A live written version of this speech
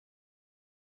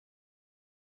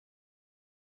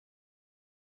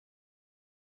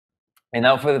And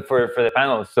now for the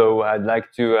panel. So I'd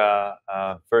like to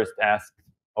first ask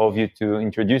all of you to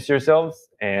introduce yourselves.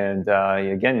 And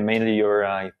again, mainly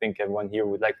I think everyone here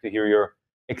would like to hear your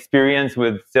experience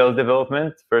with sales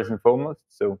development first and foremost.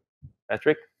 So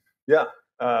Patrick. Yeah.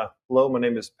 Hello, my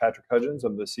name is Patrick Hudgens.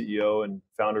 I'm the CEO and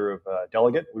founder of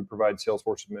Delegate. We provide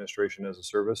Salesforce administration as a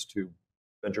service to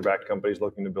venture-backed companies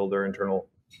looking to build their internal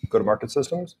go-to-market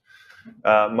systems.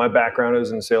 My background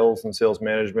is in sales and sales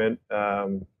management.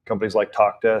 Companies like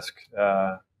TalkDesk,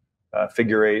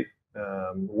 Figure 8,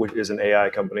 which is an AI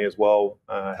company as well,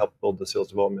 helped build the sales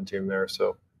development team there.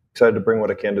 So excited to bring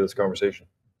what I can to this conversation.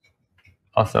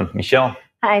 Awesome. Michelle.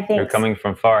 Hi, thanks. You're coming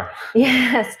from far.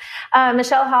 Yes.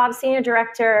 Michelle Hobbs, Senior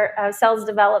Director of Sales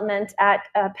Development at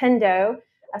Pendo,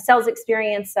 a sales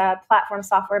experience platform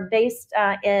software based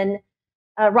in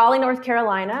Raleigh, North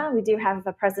Carolina. We do have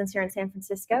a presence here in San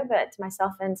Francisco, but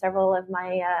myself and several of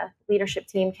my leadership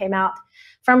team came out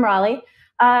from Raleigh.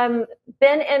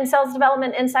 Been in sales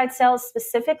development, inside sales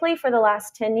specifically for the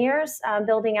last 10 years,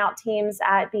 building out teams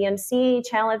at BMC,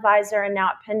 Channel Advisor, and now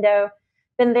at Pendo.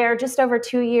 Been there just over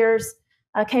 2 years.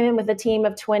 Came in with a team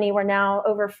of 20. We're now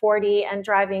over 40 and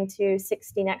driving to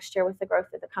 60 next year with the growth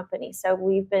of the company. So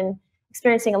we've been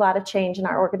experiencing a lot of change in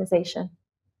our organization.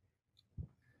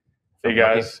 Hey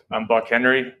guys, I'm Buck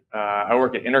Henry. I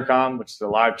work at Intercom, which is a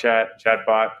live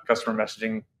chatbot, customer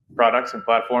messaging products and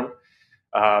platform.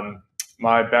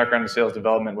 My background in sales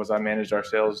development was I managed our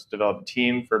sales development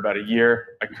team for about a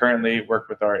year. I currently work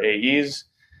with our AEs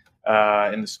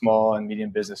in the small and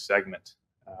medium business segment.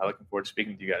 Looking forward to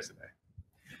speaking with you guys today.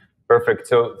 Perfect.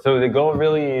 So the goal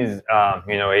really is,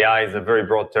 AI is a very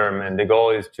broad term, and the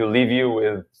goal is to leave you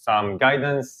with some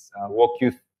guidance, walk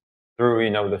you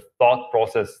through, the thought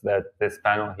process that this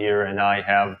panel here and I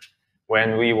have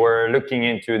when we were looking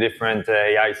into different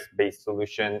AI-based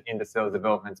solution in the sales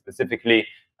development specifically.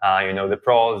 The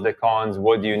pros, the cons,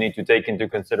 what do you need to take into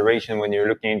consideration when you're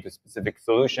looking into specific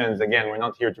solutions? Again, we're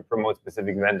not here to promote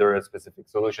specific vendor or specific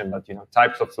solution, but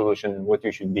types of solution and what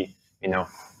you should be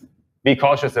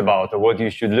cautious about, or what you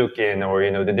should look in, or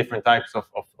the different types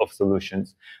of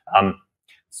solutions.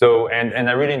 So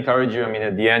I really encourage you.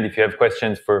 At the end, if you have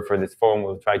questions for this forum,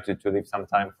 we'll try to leave some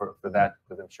time for that,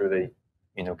 because I'm sure they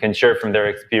can share from their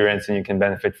experience and you can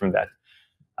benefit from that.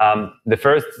 The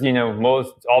first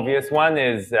most obvious one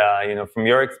is from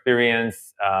your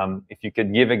experience, if you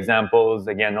could give examples,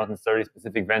 again, not necessarily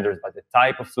specific vendors, but the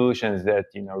type of solutions that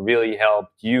really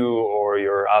helped you or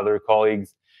your other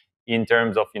colleagues in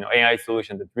terms of AI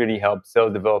solutions that really help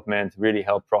sales development, really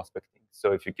help prospecting.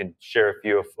 So if you can share a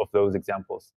few of those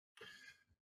examples.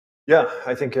 Yeah,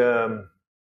 I think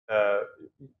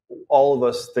all of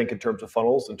us think in terms of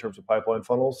funnels, in terms of pipeline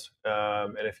funnels.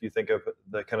 And if you think of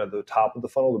the kind of the top of the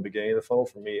funnel, the beginning of the funnel,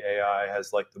 for me, AI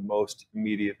has like the most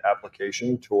immediate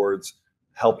application towards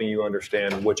helping you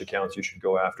understand which accounts you should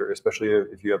go after, especially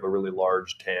if you have a really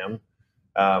large TAM.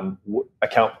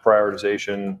 Account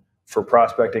prioritization for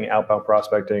prospecting, outbound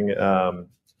prospecting,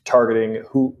 targeting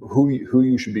who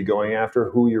you should be going after,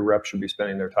 who your reps should be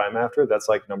spending their time after. That's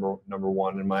like number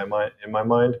one in my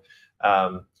mind.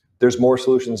 There's more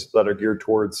solutions that are geared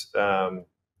towards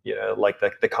like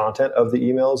the content of the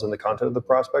emails and the content of the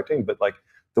prospecting, but like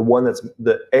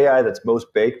the AI that's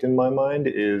most baked in my mind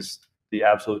is the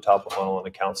absolute top of funnel and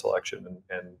account selection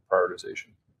and prioritization.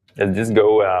 Does this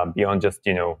go beyond just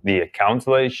the account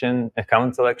selection,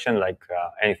 like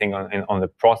anything on the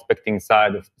prospecting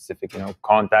side of specific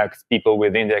contacts, people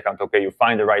within the account? Okay, you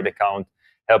find the right account,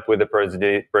 help with the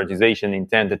prioritization,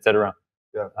 intent, etc.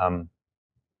 Yeah.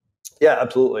 Yeah,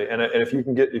 absolutely. And if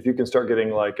you can start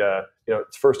getting like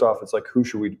first off, it's like who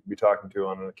should we be talking to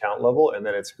on an account level, and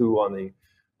then it's who on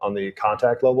the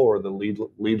contact level or the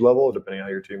lead level, depending on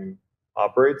how your team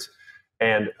operates,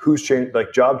 and who's changed.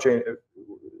 Like job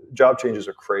changes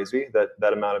are crazy.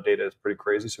 That amount of data is pretty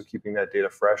crazy. So keeping that data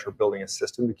fresh or building a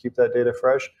system to keep that data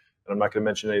fresh. And I'm not going to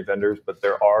mention any vendors, but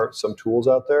there are some tools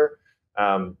out there.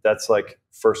 That's like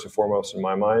first and foremost in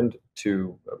my mind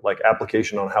to like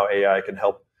application on how AI can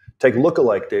help take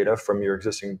lookalike data from your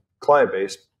existing client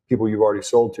base, people you've already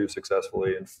sold to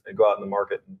successfully, and go out in the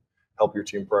market and help your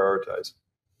team prioritize.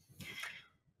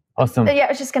 Awesome. Yeah, I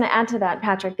was just going to add to that,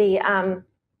 Patrick. The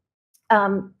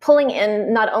pulling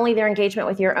in not only their engagement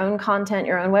with your own content,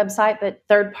 your own website, but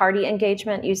third-party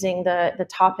engagement using the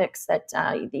topics that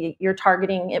you're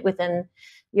targeting it within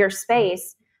your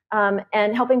space,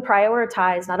 and helping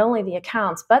prioritize not only the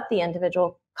accounts, but the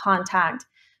individual contact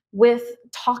with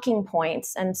talking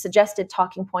points and suggested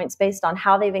talking points based on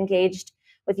how they've engaged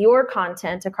with your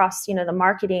content across the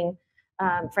marketing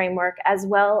framework, as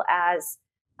well as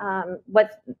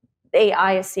what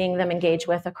AI is seeing them engage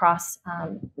with across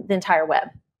the entire web.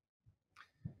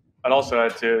 I'd also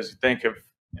add too, is think of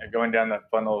going down that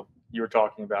funnel. You were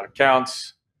talking about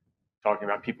accounts, talking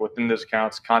about people within those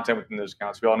accounts, content within those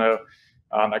accounts. We all know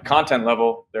at content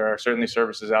level, there are certainly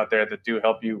services out there that do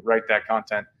help you write that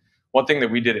content. One thing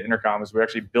that we did at Intercom is we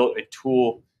actually built a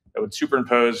tool that would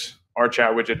superimpose our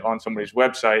chat widget on somebody's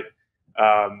website.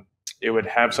 It would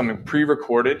have something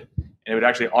pre-recorded, and it would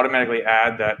actually automatically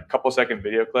add that couple-second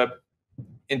video clip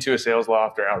into a sales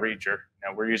loft or outreach, or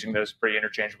we're using those pretty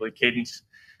interchangeably, cadence.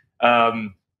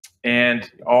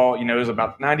 And all, it was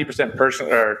about 90%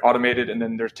 personal or automated, and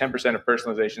then there's 10% of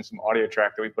personalization, some audio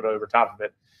track that we put over top of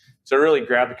it. So really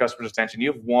grab the customer's attention.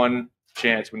 You have one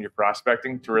chance when you're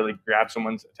prospecting to really grab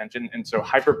someone's attention. And so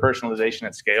hyper-personalization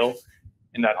at scale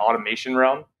in that automation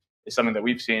realm is something that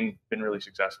we've seen been really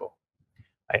successful.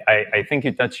 I think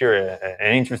you touched here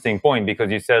an interesting point,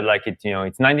 because you said like it's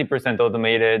 90%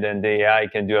 automated and the AI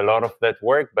can do a lot of that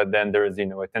work, but then there's a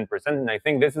 10%, and I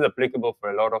think this is applicable for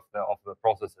a lot of the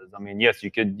processes. I mean, yes,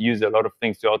 you could use a lot of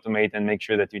things to automate and make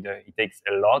sure that it takes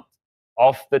a lot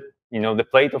off the the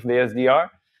plate of the SDR,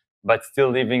 but still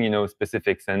leaving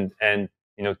specifics and to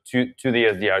the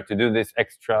SDR to do this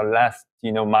extra last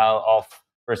mile of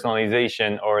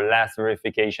personalization or last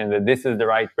verification that this is the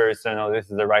right person or this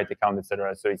is the right account,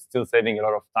 etc. So it's still saving a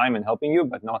lot of time and helping you,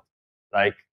 but not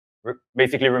like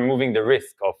basically removing the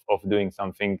risk of doing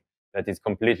something that is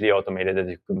completely automated, that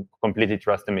you can completely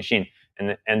trust the machine.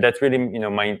 And that's really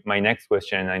my next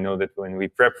question. I know that when we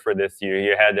prepped for this,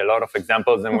 you had a lot of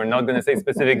examples, and we're not going to say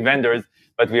specific vendors,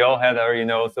 but we all had our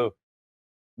also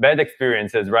bad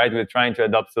experiences, right, with trying to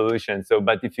adopt solutions. So,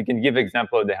 but if you can give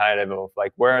example at the high level of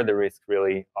like where are the risks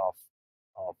really of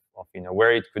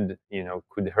where it could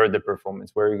hurt the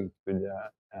performance, where it could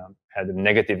have a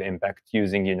negative impact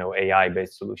using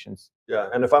AI-based solutions. Yeah,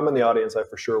 and if I'm in the audience, I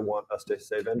for sure want us to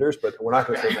say vendors, but we're not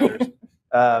going to say vendors.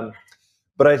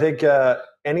 But I think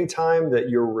anytime that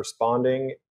you're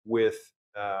responding with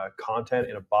content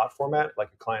in a bot format, like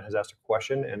a client has asked a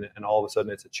question and all of a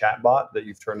sudden it's a chat bot that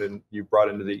you've brought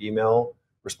into the email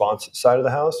response side of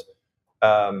the house,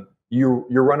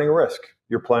 you're running a risk.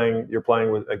 You're playing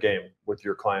with a game with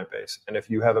your client base, and if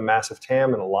you have a massive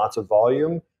TAM and lots of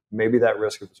volume, maybe that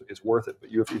risk is worth it. But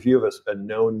if you have a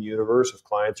known universe of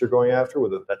clients you're going after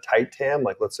with a tight TAM,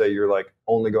 like let's say you're like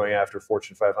only going after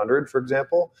Fortune 500, for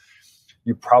example,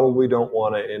 you probably don't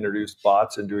want to introduce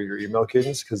bots into your email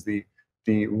cadence, because the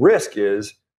risk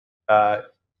is your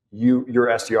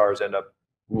SDRs end up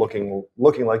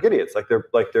looking like idiots, like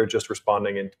they're just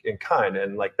responding in kind,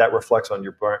 and like that reflects on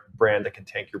your brand. That can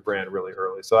tank your brand really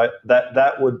early. So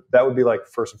that would be like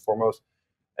first and foremost.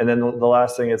 And then the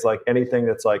last thing is like anything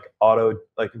that's like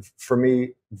for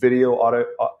me, video auto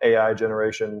AI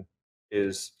generation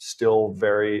is still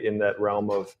very in that realm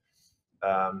of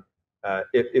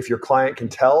if your client can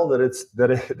tell that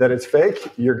it's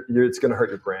fake, it's going to hurt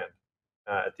your brand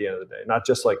at the end of the day. Not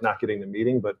just like not getting the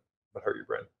meeting, but hurt your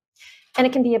brand. And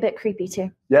it can be a bit creepy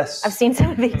too. Yes, I've seen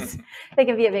some of these. They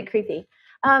can be a bit creepy.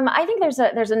 I think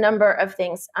there's a number of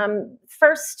things.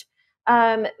 First,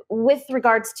 with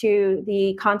regards to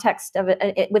the context of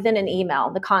it within an email,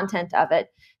 the content of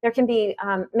it, there can be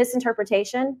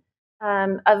misinterpretation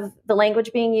of the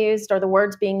language being used or the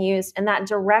words being used, and that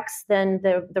directs then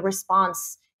the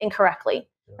response incorrectly,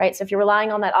 right? So if you're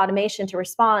relying on that automation to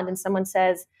respond and someone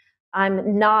says,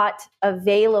 "I'm not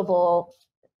available,"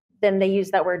 then they use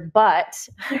that word "but,"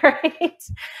 right?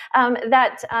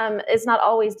 That is not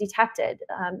always detected,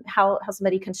 how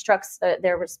somebody constructs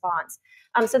their response.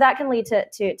 So that can lead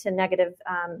to negative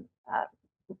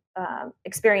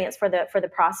experience for the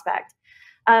prospect.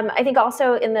 I think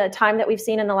also in the time that we've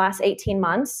seen in the last 18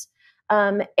 months,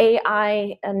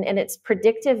 AI and its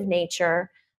predictive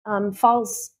nature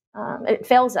it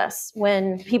fails us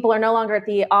when people are no longer at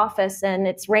the office and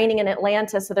it's raining in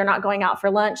Atlanta, so they're not going out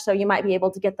for lunch. So you might be able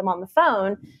to get them on the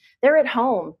phone. They're at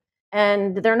home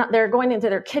and they're going into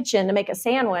their kitchen to make a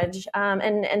sandwich.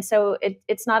 And so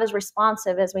it's not as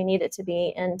responsive as we need it to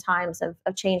be in times of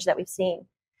change that we've seen.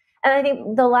 And I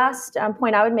think the last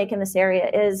point I would make in this area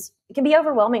is it can be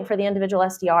overwhelming for the individual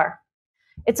SDR.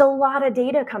 It's a lot of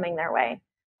data coming their way.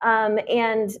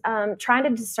 And trying to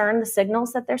discern the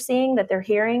signals that they're seeing, that they're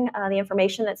hearing, the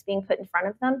information that's being put in front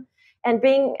of them, and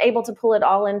being able to pull it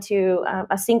all into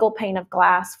a single pane of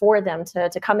glass for them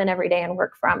to come in every day and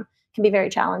work from can be very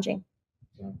challenging.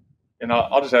 And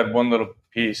I'll just add one little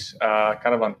piece,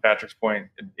 kind of on Patrick's point.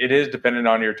 It is dependent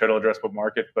on your total addressable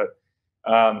market, but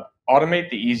automate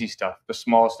the easy stuff, the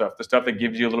small stuff, the stuff that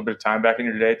gives you a little bit of time back in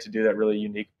your day to do that really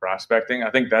unique prospecting.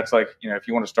 I think that's like, if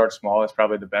you want to start small, it's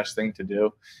probably the best thing to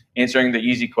do. Answering the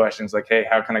easy questions like, hey,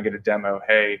 how can I get a demo?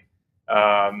 Hey,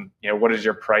 what is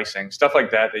your pricing? Stuff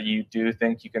like that you do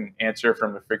think you can answer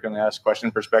from a frequently asked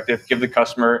question perspective. Give the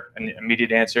customer an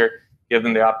immediate answer. Give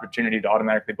them the opportunity to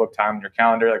automatically book time in your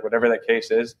calendar, like whatever that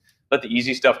case is. Let the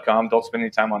easy stuff come. Don't spend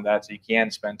any time on that so you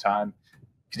can spend time.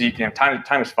 Because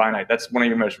time is finite. That's one of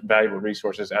your most valuable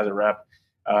resources as a rep.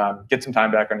 Get some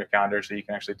time back on your calendar so you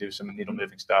can actually do some needle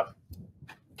moving stuff.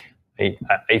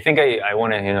 I think I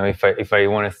want to, if I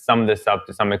want to sum this up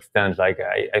to some extent, like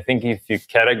I think if you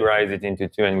categorize it into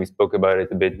two, and we spoke about it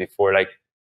a bit before, like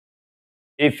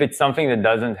if it's something that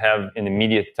doesn't have an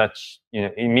immediate touch,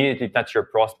 immediately touch your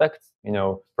prospects,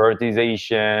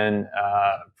 prioritization,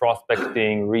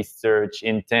 prospecting, research,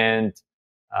 intent,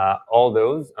 all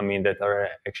those, that are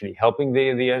actually helping the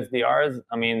SDRs.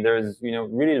 There's,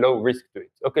 really low risk to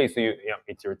it. Okay, so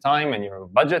it's your time and your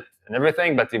budget and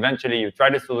everything, but eventually you try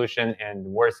the solution, and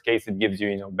worst case, it gives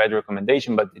you, bad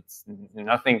recommendation, but it's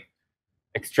nothing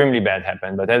extremely bad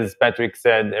happened. But as Patrick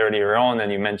said earlier on, and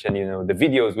you mentioned, the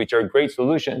videos, which are great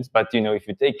solutions, but, if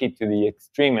you take it to the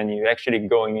extreme and you're actually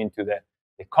going into the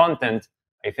content,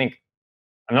 I think,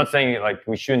 I'm not saying like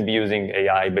we shouldn't be using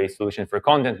AI-based solutions for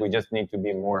content. We just need to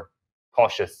be more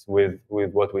cautious with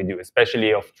what we do,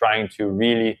 especially of trying to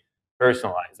really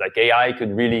personalize. Like AI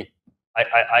could really,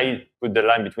 I put the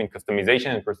line between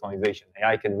customization and personalization.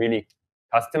 AI can really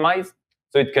customize,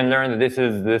 so it can learn that this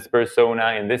is this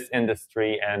persona in this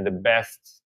industry, and the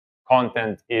best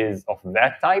content is of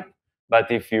that type.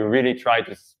 But if you really try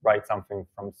to write something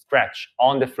from scratch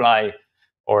on the fly,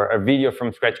 or a video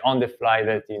from scratch on the fly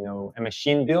that a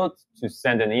machine built to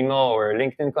send an email or a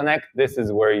LinkedIn Connect, this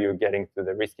is where you're getting to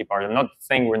the risky part. I'm not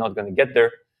saying we're not going to get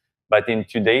there, but in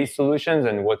today's solutions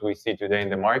and what we see today in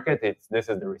the market, this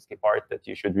is the risky part that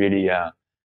you should really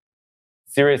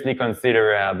seriously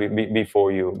consider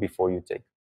before you take.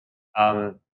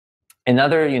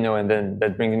 Another, and then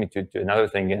that brings me to another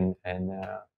thing,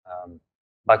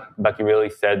 Bucky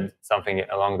really said something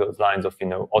along those lines of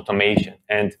automation.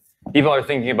 And people are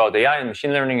thinking about AI and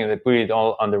machine learning, and they put it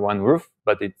all under one roof,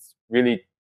 but it's really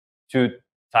two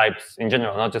types in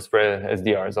general, not just for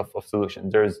SDRs of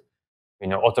solutions. There's,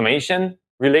 automation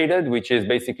related, which is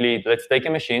basically, let's take a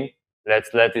machine,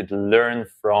 let's let it learn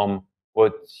from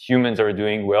what humans are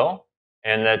doing well,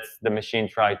 and let's the machine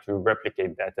try to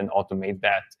replicate that and automate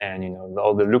that, and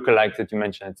all the lookalikes that you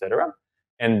mentioned, etc.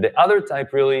 And the other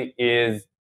type really is,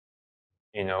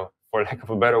 for lack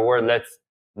of a better word, let's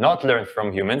not learn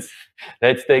from humans.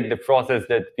 Let's take the process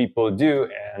that people do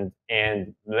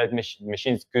and let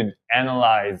machines could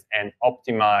analyze and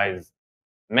optimize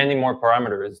many more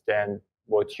parameters than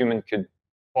what human could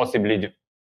possibly do.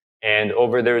 And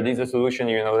over there, these are solutions,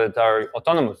 that are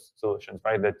autonomous solutions,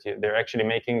 right? That they're actually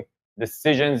making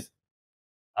decisions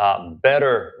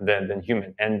better than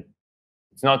human. And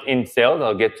it's not in sales.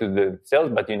 I'll get to the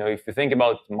sales, but if you think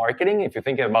about marketing, if you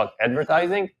think about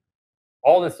advertising,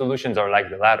 all the solutions are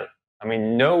like the latter.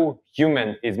 No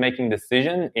human is making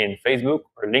decision in Facebook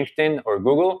or LinkedIn or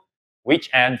Google which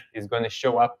ad is going to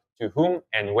show up to whom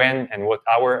and when and what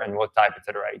hour and what type,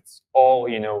 etc. It's all,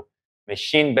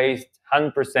 machine-based,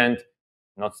 100%. I'm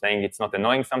not saying it's not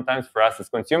annoying sometimes for us as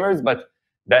consumers, but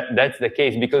that's the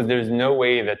case because there's no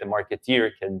way that the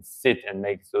marketeer can sit and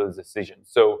make those decisions.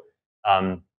 So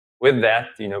with that,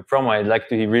 Promo, I'd like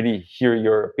to really hear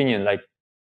your opinion. Like,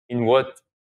 in what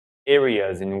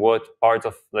areas, in what parts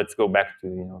of, let's go back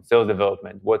to sales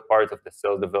development, what parts of the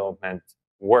sales development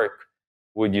work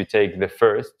would you take the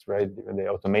first, right? The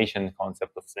automation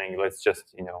concept of saying, let's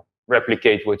just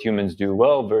replicate what humans do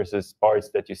well, versus parts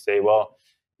that you say, well,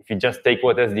 if you just take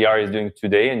what SDR is doing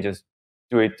today and just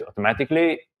do it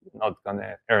automatically, you're not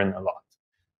gonna earn a lot.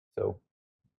 So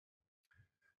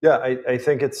yeah, I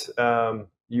think it's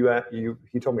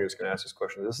he told me he was going to ask this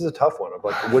question. This is a tough one of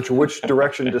like which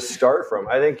direction to start from.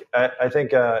 I think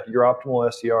your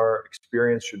optimal SDR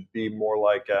experience should be more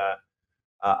like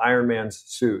Iron Man's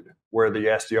suit, where the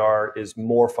SDR is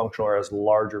more functional or has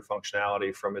larger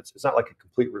functionality from it's not like a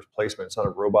complete replacement. It's not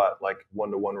a robot like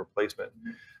one-to-one replacement.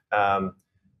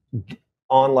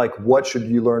 On like what should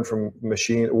you learn from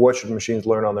what should machines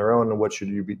learn on their own, and what should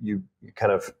you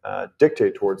kind of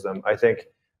dictate towards them. I think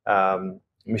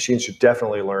machines should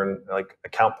definitely learn like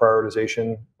account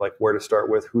prioritization, like where to start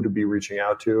with, who to be reaching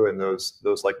out to, and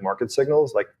those like market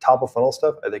signals, like top of funnel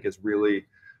stuff. I think is really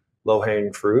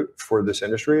low-hanging fruit for this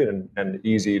industry and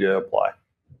easy to apply.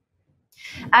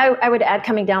 I would add,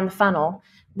 coming down the funnel,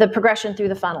 the progression through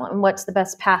the funnel, and what's the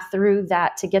best path through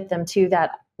that to get them to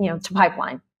that, to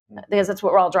pipeline. because that's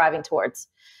what we're all driving towards.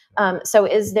 So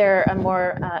is there a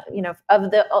more,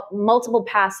 of the multiple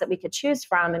paths that we could choose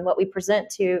from and what we present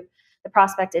to the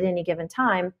prospect at any given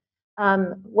time,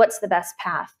 what's the best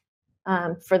path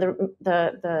for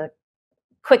the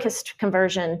quickest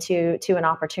conversion to an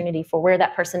opportunity for where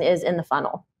that person is in the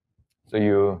funnel?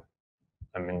 So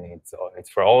it's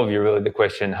for all of you really the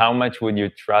question, how much would you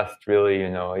trust really,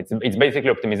 it's basically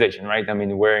optimization, right?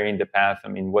 Where in the path,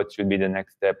 what should be the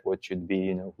next step? What should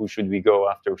be, who should we go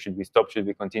after? Should we stop? Should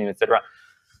we continue, etc.?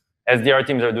 SDR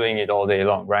teams are doing it all day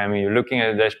long, right? You're looking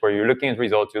at the dashboard, you're looking at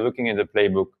results, you're looking at the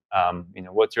playbook.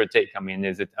 What's your take?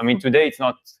 Today it's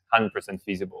not 100%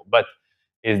 feasible, but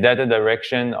is that a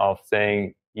direction of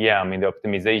saying, the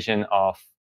optimization of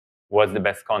what's the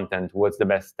best content, what's the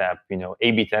best step,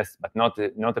 A/B test, but not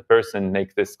a person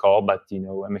makes this call, but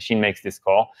a machine makes this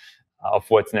call of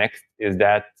what's next. Is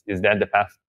that the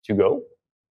path to go?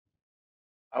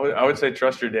 I would say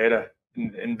trust your data.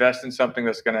 Invest in something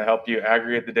that's going to help you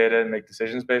aggregate the data and make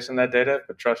decisions based on that data,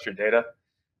 but trust your data.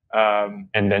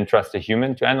 And then trust a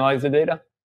human to analyze the data?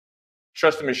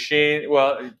 Trust a machine.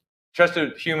 Well, trust a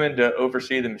human to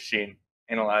oversee the machine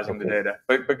analyzing the data,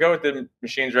 but go with the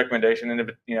machine's recommendation. And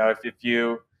if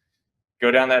you go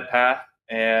down that path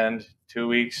and 2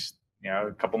 weeks,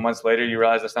 a couple months later, you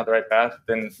realize that's not the right path,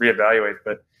 then reevaluate.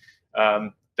 But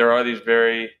there are these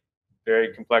very,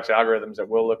 very complex algorithms that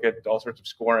will look at all sorts of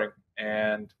scoring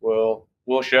and will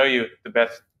show you the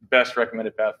best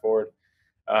recommended path forward.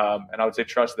 And I would say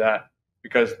trust that,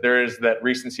 because there is that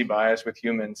recency bias with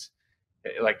humans.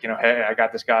 Like, hey, I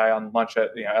got this guy on lunch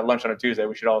at lunch on a Tuesday.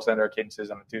 We should all send our cadences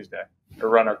on a Tuesday or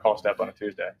run our call step on a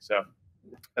Tuesday. So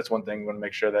that's one thing we want to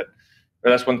make sure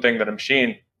that's one thing that a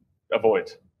machine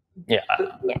avoids. Yeah.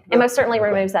 It most certainly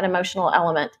removes that emotional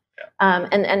element. Yeah.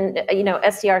 And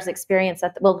SDRs experience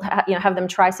that we'll have them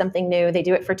try something new. They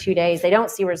do it for 2 days. They don't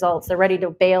see results. They're ready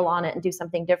to bail on it and do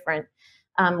something different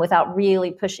without really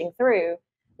pushing through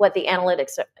what the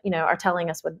analytics are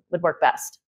telling us would work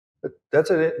best. That's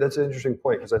an interesting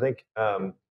point, because I think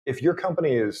if your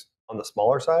company is on the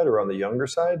smaller side or on the younger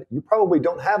side, you probably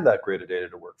don't have that great of data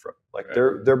to work from. Like,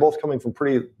 right. They're both coming from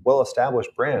pretty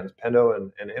well-established brands, Pendo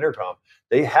and Intercom.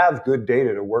 They have good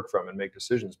data to work from and make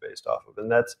decisions based off of.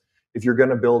 And that's, if you're going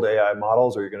to build AI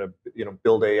models or you're going to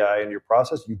build AI in your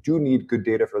process, you do need good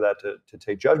data for that to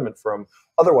take judgment from.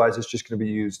 Otherwise, it's just going to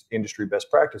be used industry best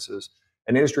practices.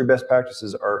 And industry best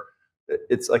practices are,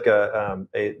 it's like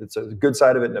it's a good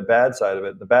side of it and a bad side of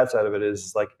it. The bad side of it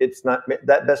is like, it's not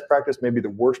that best practice may be the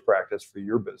worst practice for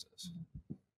your business.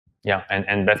 Yeah,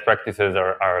 and best practices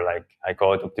are like, I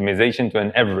call it optimization to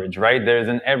an average, right? There's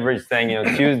an average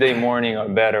saying, Tuesday morning or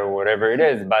better, or whatever it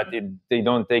is, but they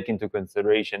don't take into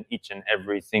consideration each and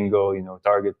every single,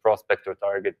 target prospect or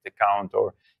target account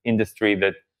or industry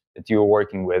that you're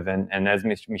working with. And as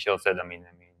Michelle said,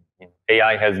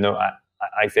 AI has no.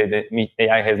 I say that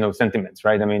AI has no sentiments,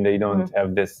 right? They don't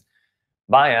have this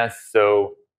bias.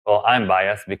 So, well, I'm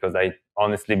biased because I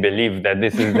honestly believe that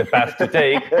this is the path to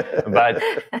take.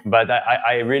 But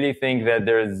I really think that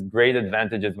there's great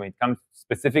advantages when it comes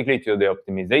specifically to the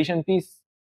optimization piece.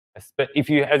 If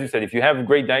you, as you said, if you have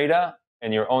great data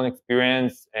and your own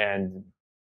experience and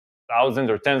thousands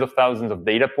or tens of thousands of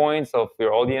data points of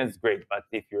your audience, great. But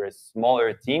if you're a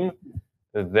smaller team,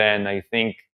 then I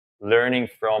think learning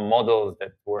from models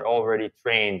that were already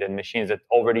trained and machines that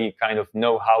already kind of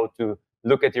know how to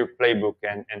look at your playbook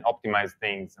and optimize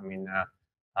things.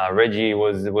 Reggie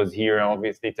was here,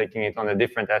 obviously taking it on a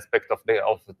different aspect of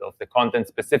the content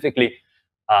specifically.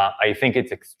 I think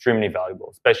it's extremely valuable,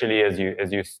 especially as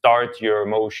you start your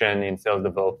motion in sales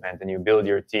development and you build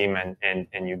your team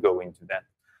and you go into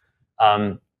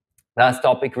that. Last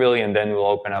topic really, and then we'll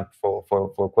open up for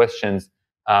questions.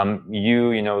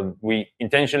 We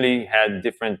intentionally had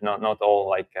different, not all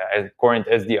like current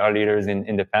SDR leaders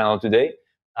in the panel today.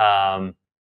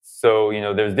 So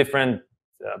there's different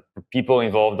people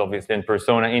involved, obviously, in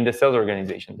persona in the sales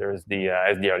organization. There's the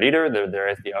SDR leader,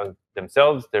 there SDR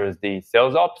themselves. There's the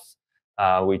sales ops,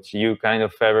 which you kind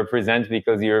of represent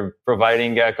because you're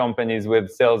providing companies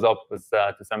with sales ops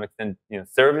to some extent,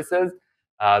 services.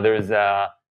 There's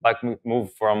a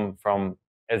move from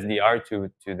SDR to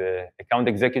the account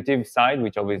executive side,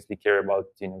 which obviously care about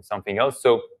something else.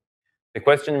 So the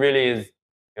question really is,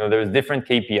 there's different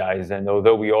KPIs, and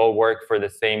although we all work for the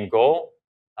same goal,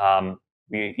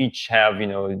 we each have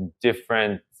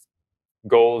different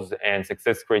goals and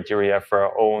success criteria for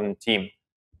our own team.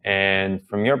 And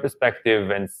from your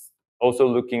perspective, and also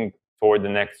looking toward the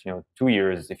next 2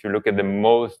 years, if you look at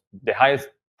the highest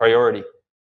priority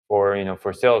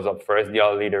for sales up, for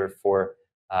SDR leader, for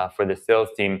the sales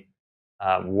team,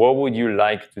 what would you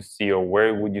like to see, or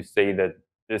where would you say that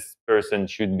this person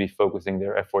should be focusing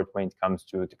their effort when it comes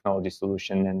to technology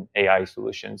solution and AI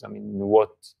solutions? I mean, what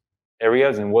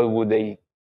areas and what would they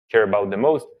care about the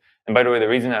most? And by the way, the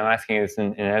reason I'm asking this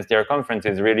in an SDR conference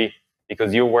is really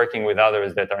because you're working with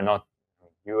others that are not,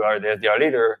 you are the SDR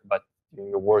leader, but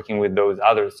you're working with those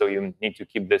others. So you need to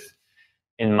keep this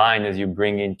in mind as you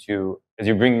bring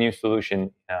new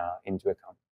solution into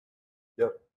account.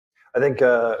 Yep. I think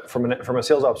from a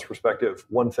sales ops perspective,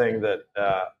 one thing that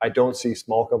I don't see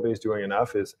small companies doing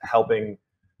enough is helping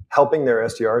their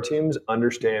SDR teams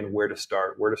understand where to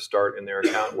start in their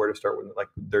account, where to start with like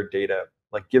their data,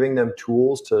 like giving them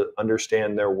tools to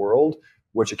understand their world,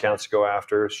 which accounts to go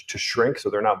after, to shrink so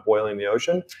they're not boiling the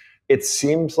ocean. It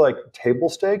seems like table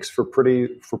stakes for pretty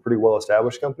well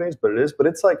established companies, but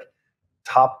it's like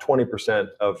top 20%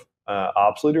 of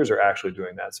ops leaders are actually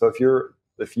doing that. So if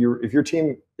your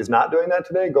team is not doing that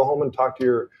today, go home and talk to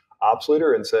your ops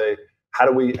leader and say, how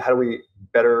do we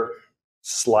better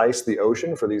slice the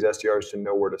ocean for these SDRs to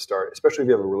know where to start, especially if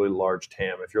you have a really large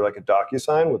TAM. If you're like a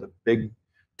DocuSign with a big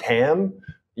TAM,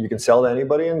 you can sell to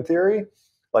anybody in theory.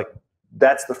 Like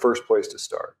that's the first place to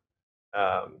start.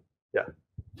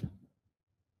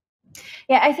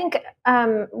 Yeah, I think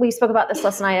we spoke about this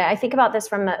last night. I think about this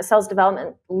from a sales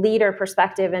development leader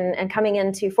perspective and coming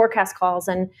into forecast calls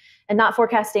and not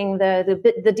forecasting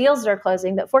the deals that are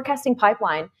closing, but forecasting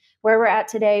pipeline, where we're at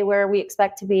today, where we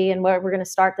expect to be, and where we're going to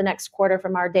start the next quarter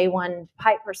from our day one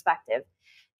pipe perspective.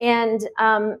 And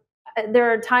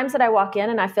there are times that I walk in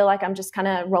and I feel like I'm just kind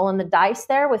of rolling the dice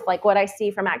there with like what I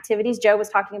see from activities. Joe was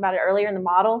talking about it earlier in the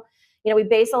model. You know, we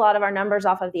base a lot of our numbers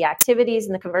off of the activities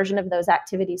and the conversion of those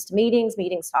activities to meetings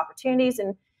to opportunities,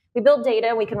 and we build data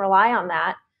and we can rely on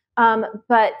that.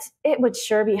 But it would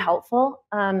sure be helpful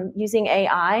using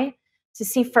AI to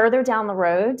see further down the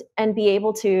road and be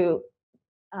able to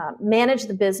manage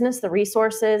the business, the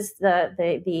resources,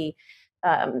 the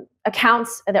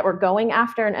accounts that we're going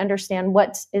after, and understand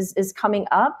what is coming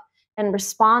up and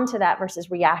respond to that versus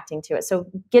reacting to it. So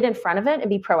get in front of it and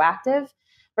be proactive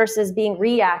versus being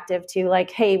reactive to like,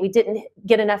 hey, we didn't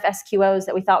get enough SQOs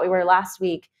that we thought we were last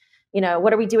week. You know,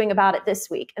 what are we doing about it this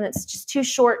week? And it's just too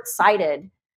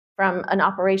short-sighted from an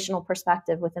operational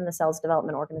perspective within the sales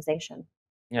development organization.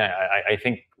 Yeah, I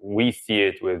think we see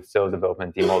it with sales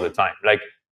development team all the time. Like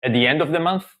at the end of the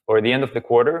month or the end of the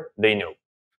quarter, they know.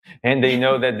 And they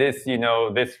know that this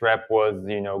rep was,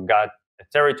 got a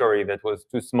territory that was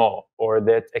too small, or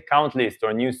that account list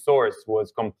or new source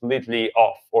was completely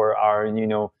off, or our,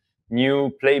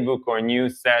 new playbook or new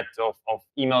set of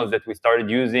emails that we started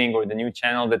using, or the new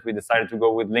channel that we decided to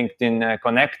go with LinkedIn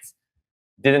Connects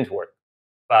didn't work.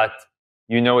 But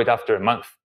you know it after a month.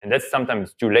 And that's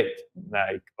sometimes too late.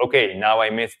 Like, okay, now I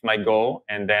missed my goal.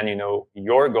 And then,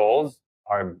 your goals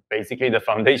are basically the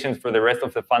foundations for the rest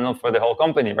of the funnel for the whole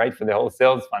company, right? For the whole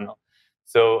sales funnel.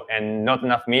 So, and not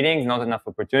enough meetings, not enough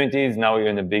opportunities. Now you're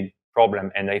in a big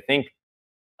problem. And I think,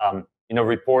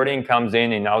 reporting comes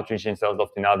in outreach and sales,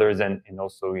 often others, and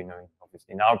also,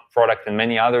 obviously in our product and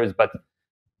many others. But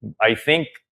I think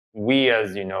we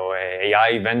as,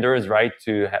 AI vendors, right,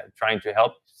 trying to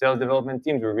help sales development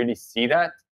teams, we really see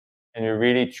that. And we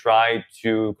really try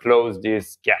to close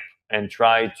this gap and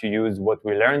try to use what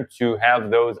we learned to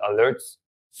have those alerts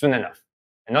soon enough.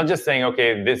 And not just saying,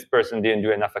 okay, this person didn't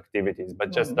do enough activities,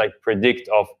 but just like predict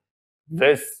of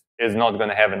this is not going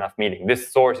to have enough meeting.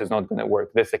 This source is not going to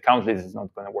work. This account list is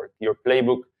not going to work. Your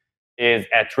playbook is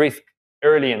at risk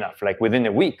early enough, like within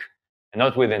a week and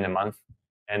not within a month.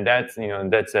 And that's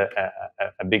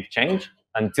a big change.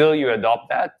 Until you adopt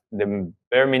that, the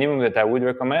bare minimum that I would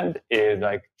recommend is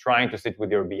like trying to sit with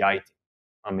your BI team.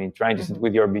 I mean, trying to sit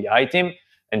with your BI team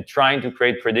and trying to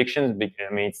create predictions.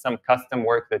 I mean, it's some custom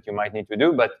work that you might need to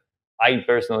do, but I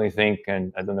personally think,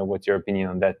 and I don't know what's your opinion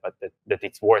on that, but that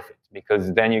it's worth it,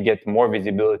 because then you get more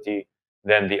visibility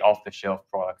than the off-the-shelf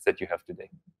products that you have today.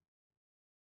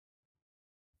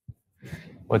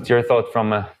 What's your thought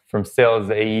from sales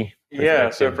AE? Yeah,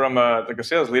 so from a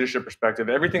sales leadership perspective,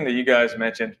 everything that you guys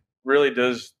mentioned really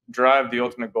does drive the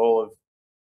ultimate goal of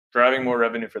driving more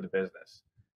revenue for the business.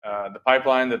 The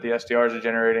pipeline that the SDRs are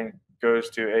generating goes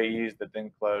to AEs that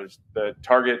then close. The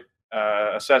target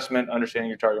assessment, understanding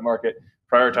your target market,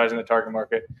 prioritizing the target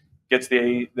market, gets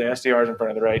the SDRs in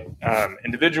front of the right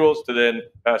individuals to then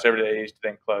pass over to AEs to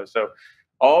then close. So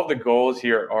all of the goals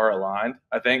here are aligned,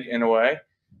 I think, in a way.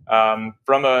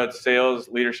 From a sales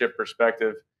leadership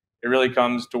perspective, it really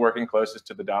comes to working closest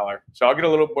to the dollar. So I'll get a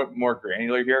little bit more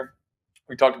granular here.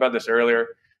 We talked about this earlier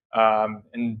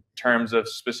in terms of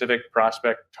specific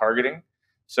prospect targeting.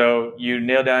 So you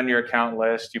nail down your account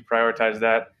list, you prioritize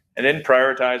that. And then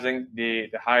prioritizing the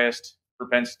highest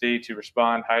propensity to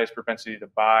respond, highest propensity to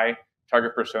buy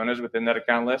target personas within that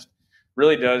account list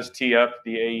really does tee up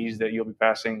the AEs that you'll be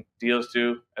passing deals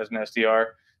to as an SDR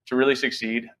to really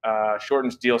succeed.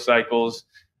 Shortens deal cycles.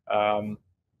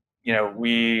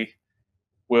 We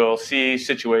will see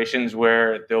situations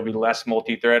where there'll be less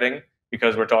multi-threading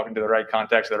because we're talking to the right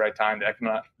context at the right time.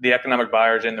 The economic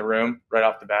buyer's in the room right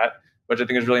off the bat, which I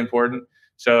think is really important.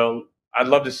 So I'd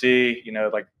love to see,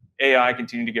 like AI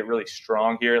continue to get really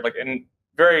strong here. And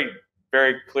very,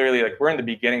 very clearly, we're in the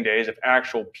beginning days of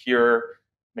actual pure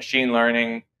machine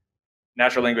learning,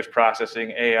 natural language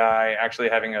processing, AI actually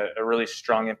having a really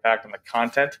strong impact on the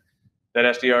content that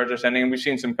SDRs are sending. And we've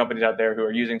seen some companies out there who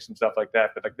are using some stuff like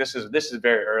that, but this is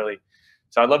very early.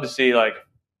 So I'd love to see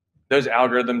those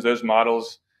algorithms, those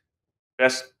models,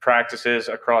 best practices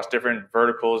across different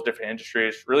verticals, different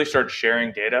industries, really start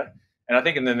sharing data. And I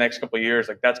think in the next couple of years,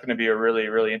 that's going to be a really,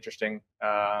 really interesting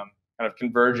kind of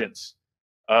convergence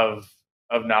of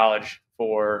knowledge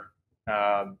for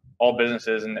all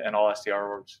businesses and all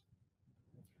SDR orgs.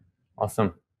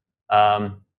 Awesome.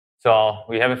 So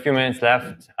we have a few minutes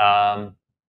left.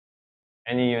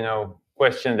 Any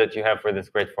questions that you have for this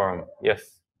great forum?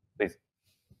 Yes, please.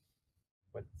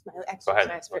 It's my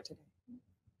exercise for today.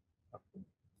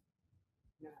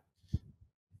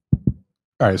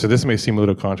 All right, so this may seem a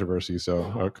little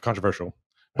controversial,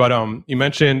 but you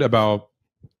mentioned about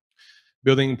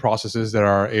building processes that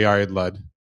are AI-led,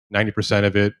 90%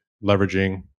 of it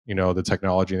leveraging the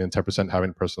technology, and then 10%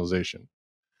 having personalization.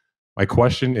 My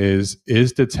question is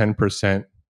the 10%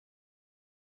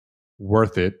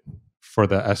 worth it for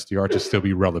the SDR to still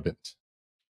be relevant?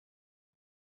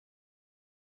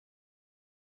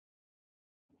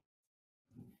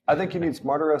 I think you need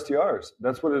smarter SDRs.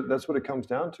 That's what it comes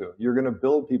down to. You're going to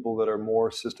build people that are more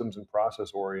systems and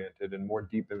process oriented and more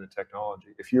deep in the technology.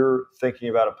 If you're thinking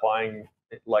about applying,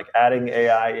 adding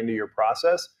AI into your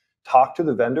process, talk to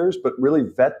the vendors, but really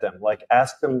vet them.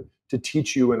 Ask them to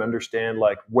teach you and understand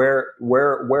where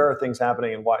are things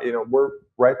happening and why. We're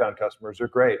right-bound customers, they're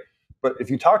great, but if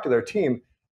you talk to their team,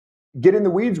 get in the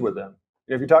weeds with them.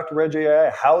 If you talk to Reg AI,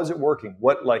 how is it working?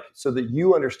 So that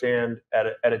you understand at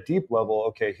a deep level.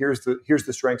 Okay, here's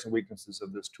the strengths and weaknesses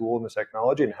of this tool and this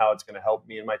technology, and how it's going to help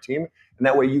me and my team. And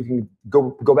that way, you can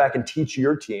go back and teach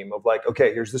your team of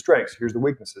okay, here's the strengths, here's the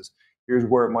weaknesses, here's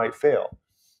where it might fail.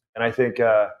 And I think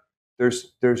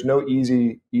there's no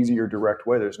easier direct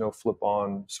way. There's no flip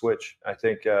on switch. I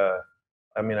think.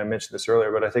 I mentioned this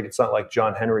earlier, but I think it's not like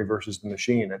John Henry versus the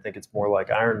machine. I think it's more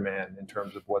like Iron Man in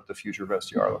terms of what the future of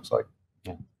SDR looks like.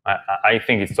 Yeah. I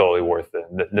think it's totally worth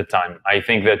the time. I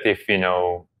think that if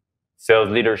sales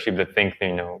leadership that think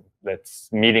that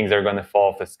meetings are going to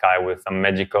fall off the sky with some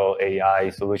magical AI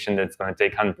solution that's going to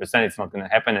take 100%, it's not going to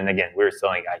happen. And again, we're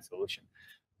selling AI solution.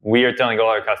 We are telling all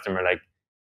our customers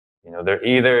they're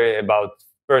either about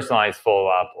personalized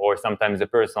follow-up, or sometimes a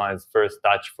personalized first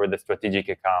touch for the strategic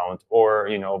account, or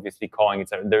obviously calling it.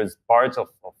 There's parts of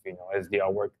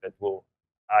SDR work that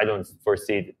I don't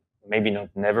foresee it. Maybe not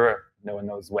never, no one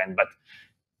knows when, but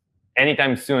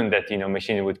anytime soon that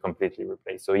machine would completely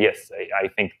replace. So yes, I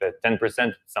think that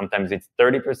 10%, sometimes it's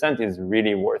 30%, is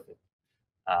really worth it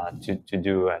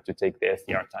to take the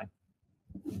SDR time.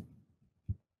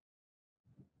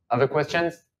 Other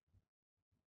questions?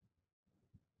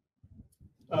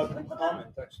 Quick comment,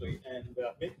 actually, and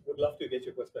would love to get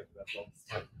your perspective as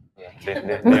well. Yeah,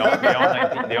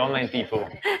 the online people.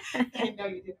 I know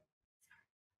you do.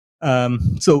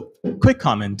 So quick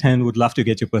comment, and would love to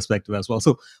get your perspective as well.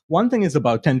 So one thing is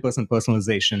about 10%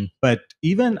 personalization, but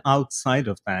even outside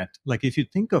of that, if you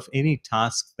think of any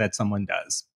task that someone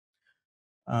does,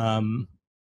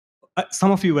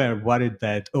 some of you were worried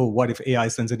that, what if AI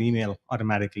sends an email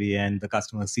automatically and the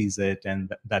customer sees it,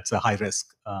 and that's a high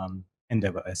risk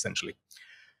endeavor, essentially.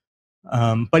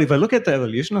 But if I look at the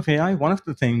evolution of AI, one of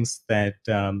the things that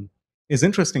is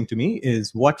interesting to me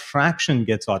is what fraction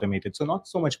gets automated. So not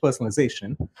so much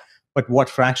personalization, but what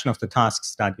fraction of the tasks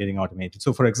start getting automated.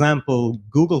 So for example,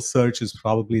 Google search is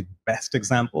probably the best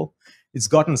example. It's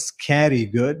gotten scary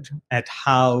good at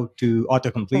how to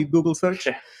autocomplete Google search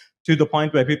to the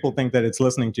point where people think that it's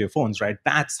listening to your phones, right?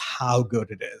 That's how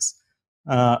good it is.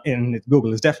 And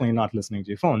Google is definitely not listening to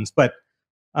your phones, but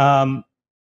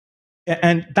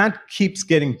and that keeps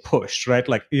getting pushed, right?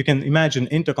 You can imagine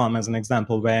intercom as an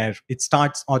example where it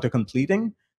starts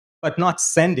auto-completing, but not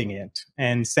sending it.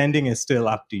 And sending is still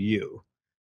up to you.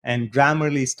 And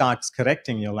Grammarly starts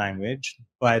correcting your language,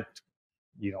 but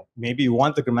maybe you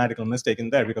want the grammatical mistake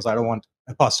in there because I don't want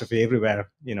apostrophe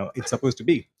everywhere it's supposed to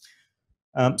be.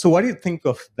 So what do you think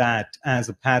of that as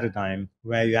a paradigm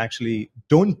where you actually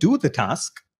don't do the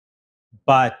task,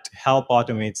 but help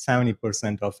automate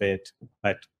 70% of it,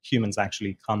 but humans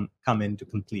actually come in to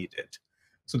complete it?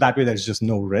 So that way there's just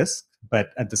no risk,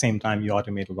 but at the same time you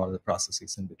automate a lot of the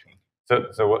processes in between. So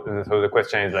the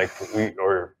question is like,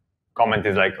 or comment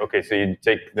is like, okay, so you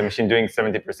take the machine doing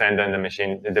 70%,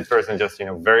 and the person just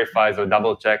verifies or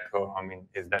double check, or I mean,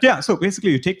 is that? Yeah. So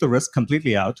basically, you take the risk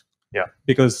completely out. Yeah.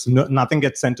 Because nothing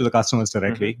gets sent to the customers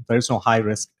directly. There is no high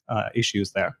risk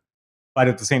issues there, but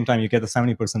at the same time, you get the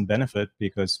 70% benefit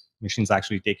because machines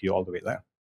actually take you all the way there.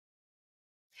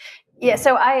 Yeah,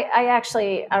 so I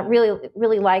actually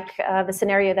really like the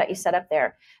scenario that you set up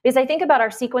there, because I think about our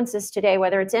sequences today,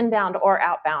 whether it's inbound or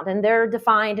outbound, and they're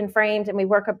defined and framed, and we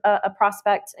work a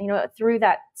prospect through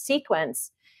that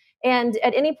sequence. And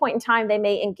at any point in time, they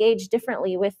may engage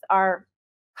differently with our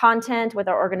content, with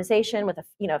our organization, with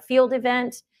a field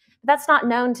event. That's not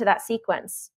known to that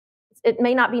sequence. It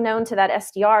may not be known to that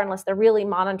SDR unless they're really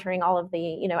monitoring all of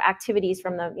the activities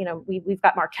from the we've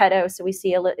got Marketo, so we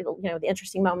see the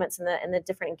interesting moments in the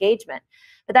different engagement.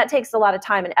 But that takes a lot of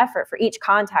time and effort for each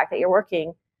contact that you're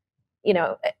working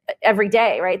every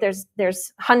day, right?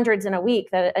 There's hundreds in a week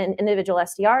that an individual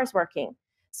SDR is working.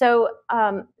 So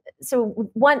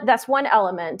that's one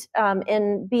element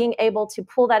in being able to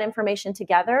pull that information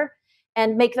together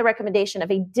and make the recommendation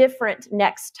of a different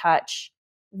next touch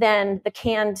than the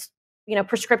canned,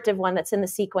 prescriptive one that's in the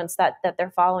sequence that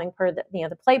they're following per the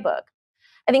playbook.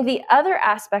 I think the other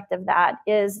aspect of that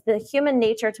is the human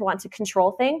nature to want to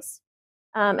control things.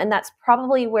 And that's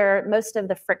probably where most of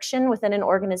the friction within an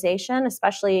organization,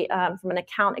 especially from an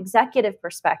account executive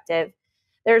perspective,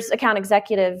 there's account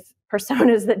executive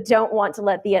personas that don't want to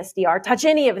let the SDR touch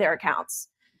any of their accounts,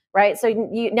 right? So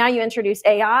now you introduce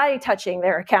AI touching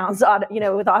their accounts,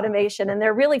 with automation, and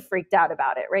they're really freaked out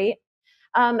about it, right?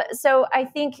 So I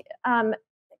think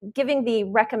giving the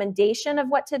recommendation of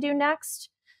what to do next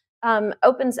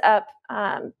opens up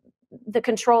the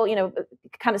control,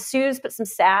 kind of soothes, put some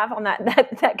salve on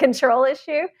that control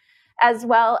issue, as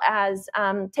well as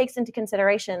takes into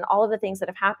consideration all of the things that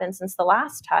have happened since the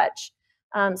last touch,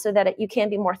 so that you can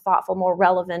be more thoughtful, more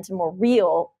relevant, and more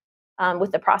real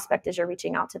with the prospect as you're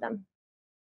reaching out to them.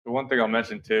 The one thing I'll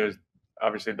mention too is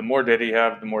obviously the more data you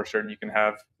have, the more certain you can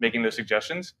have making those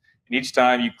suggestions. And each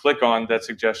time you click on that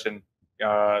suggestion,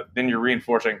 then you're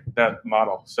reinforcing that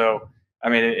model. So, I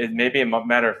mean, it may be a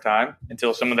matter of time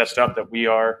until some of that stuff that we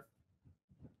are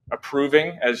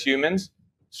approving as humans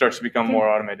starts to become more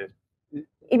automated.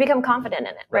 You become confident in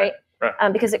it, right?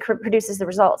 Because it produces the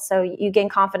results. So you gain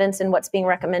confidence in what's being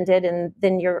recommended, and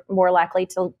then you're more likely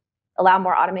to allow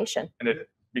more automation. And it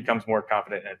becomes more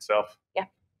confident in itself. Yeah.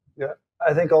 Yeah.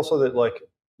 I think also that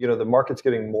the market's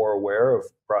getting more aware of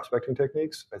prospecting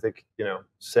techniques. I think,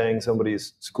 saying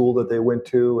somebody's school that they went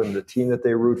to and the team that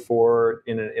they root for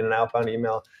in an outbound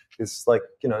email is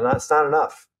it's not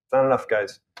enough. It's not enough,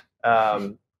 guys.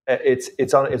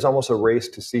 It's almost a race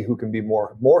to see who can be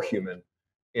more human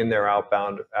in their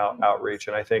outbound outreach.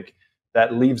 And I think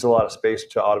that leaves a lot of space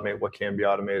to automate what can be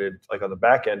automated, like on the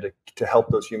back end, to help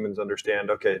those humans understand,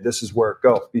 okay, this is where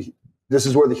this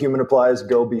is where the human applies,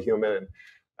 go be human.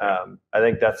 And I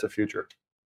think that's the future.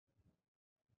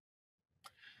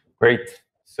 Great.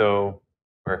 So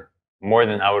we're more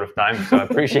than out of time. So I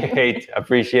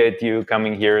appreciate you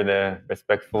coming here, the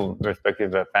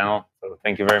respective panel. So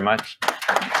thank you very much.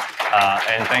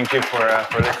 And thank you for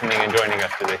listening and joining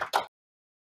us today.